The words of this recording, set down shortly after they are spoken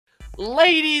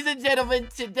Ladies and gentlemen,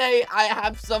 today I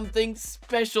have something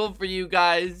special for you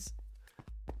guys.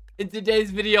 In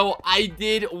today's video, I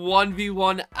did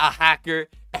 1v1 a hacker,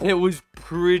 and it was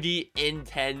pretty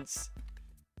intense.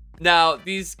 Now,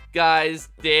 these guys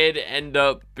did end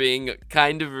up being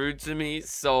kind of rude to me,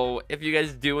 so if you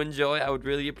guys do enjoy, I would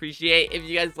really appreciate if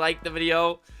you guys like the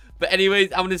video. But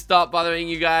anyways, I'm gonna stop bothering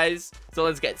you guys, so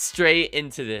let's get straight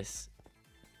into this.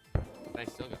 I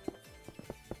still got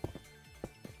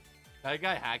that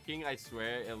guy hacking. I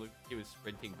swear it looked like he was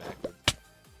sprinting backwards.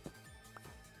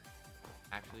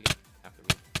 Actually, after me.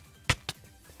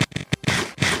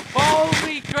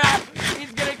 Holy crap!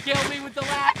 He's gonna kill me with the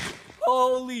lag.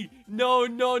 Holy no!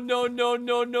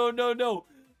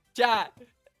 Chat.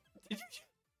 Did you?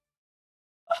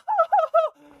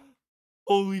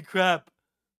 Holy crap!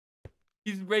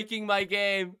 He's breaking my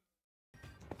game.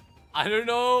 I don't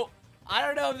know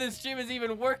if this stream is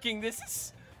even working.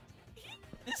 This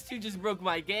dude just broke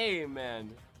my game,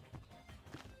 man.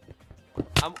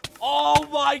 Oh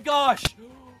my gosh!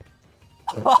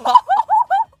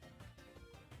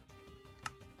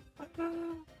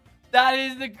 That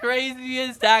is the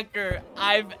craziest hacker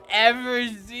I've ever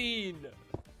seen.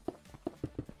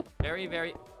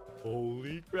 Very.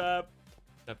 Holy crap!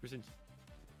 That person.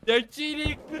 They're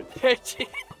cheating. They're cheating.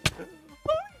 Holy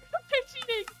crap, they're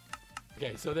cheating.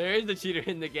 Okay, so there is a cheater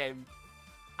in the game.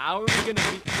 How are we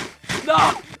gonna be?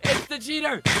 No! It's the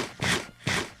cheater!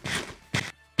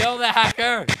 Kill the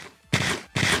hacker!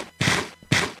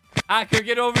 Hacker,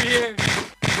 get over here!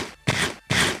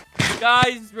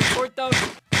 Guys, report them!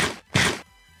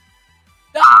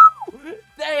 No!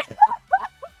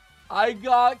 I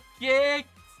got kicked!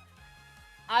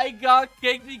 I got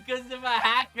kicked because of a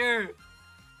hacker!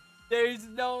 There's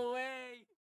no way!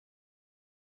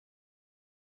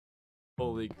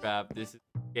 Holy crap, this is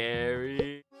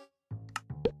scary.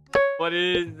 What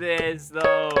is this,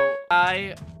 though?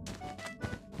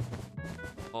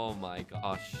 Oh my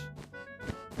gosh.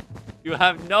 You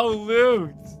have no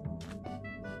loot!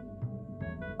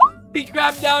 Holy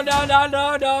crap,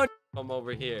 no! Come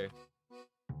over here.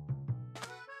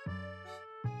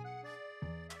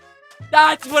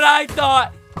 That's what I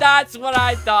thought! That's what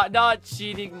I thought! Not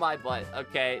cheating my butt,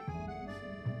 okay.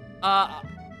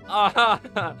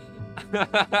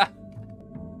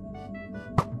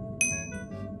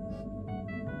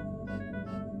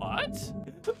 What?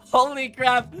 Holy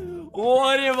crap!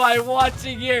 What am I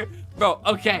watching here? Bro,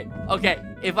 okay.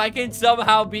 If I can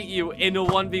somehow beat you in a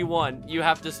 1v1, you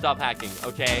have to stop hacking,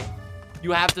 okay?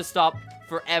 You have to stop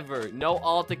forever. No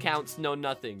alt accounts, no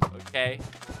nothing, okay?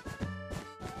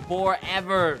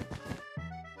 Forever.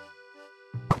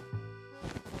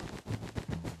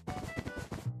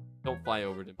 Don't fly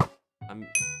over to me.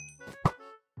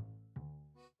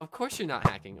 Of course you're not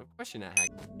hacking. Of course you're not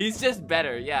hacking. He's just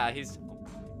better. Yeah, he's...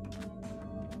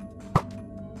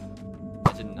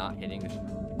 Imagine not hitting the...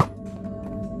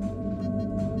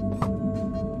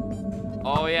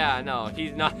 Oh, yeah, no.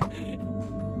 He's not...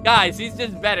 Guys, he's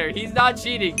just better. He's not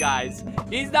cheating, guys.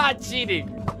 He's not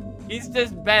cheating. He's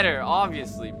just better,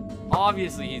 obviously.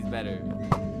 Obviously, he's better.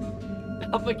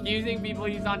 Stop accusing people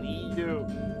he's on EU.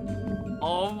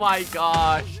 Oh, my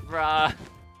gosh, bruh.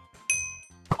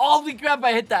 Holy crap,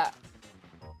 I hit that.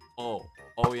 Oh,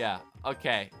 yeah.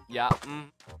 Okay, yeah.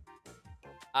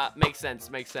 Makes sense.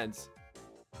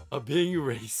 I'm being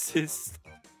racist.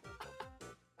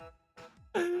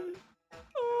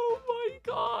 Oh my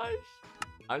gosh.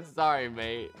 I'm sorry,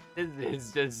 mate. This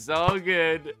is just so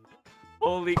good.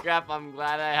 Holy crap, I'm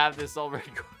glad I have this all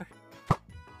recorded.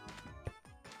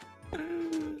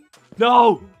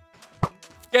 No!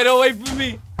 Get away from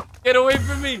me! Get away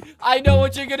from me! I know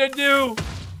what you're gonna do!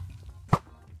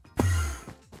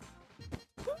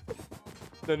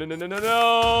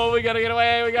 No! We gotta get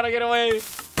away!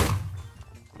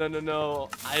 No.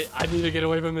 I need to get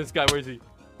away from this guy. Where is he?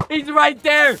 He's right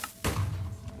there!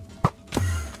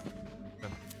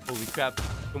 Holy crap.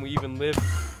 Can we even live?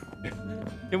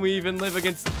 Can we even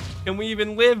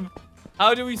live?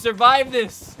 How do we survive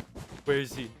this? Where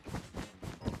is he?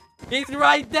 He's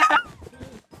right there!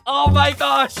 Oh my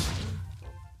gosh!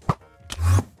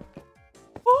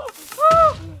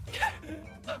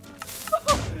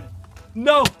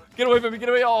 No! Get away from me! Get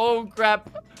away! Oh crap!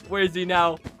 Where is he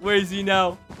now?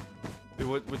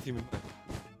 Wait, what team am I?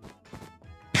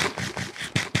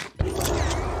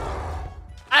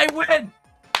 I win!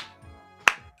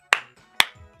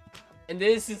 And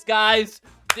this is, guys,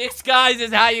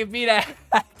 is how you beat a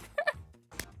hacker.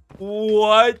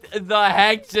 What the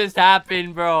heck just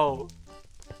happened, bro?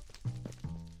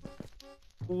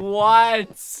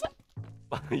 What?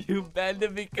 You banned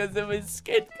him because of his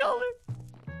skin color?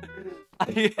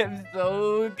 I am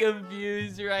so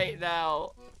confused right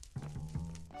now.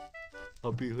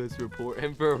 Puppy, let's report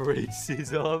him for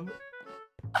racism.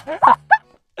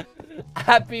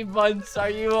 Happy Bunce,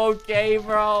 are you okay,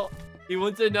 bro? He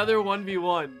wants another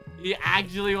 1v1. He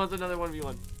actually wants another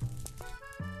 1v1.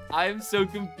 I am so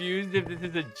confused if this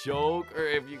is a joke or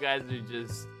if you guys are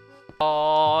just...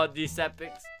 Oh,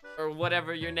 Decepix, or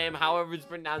whatever your name, however it's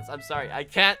pronounced. I'm sorry. I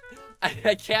can't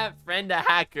friend a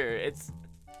hacker.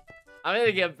 I'm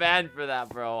gonna get banned for that,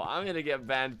 bro. I'm gonna get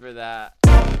banned for that.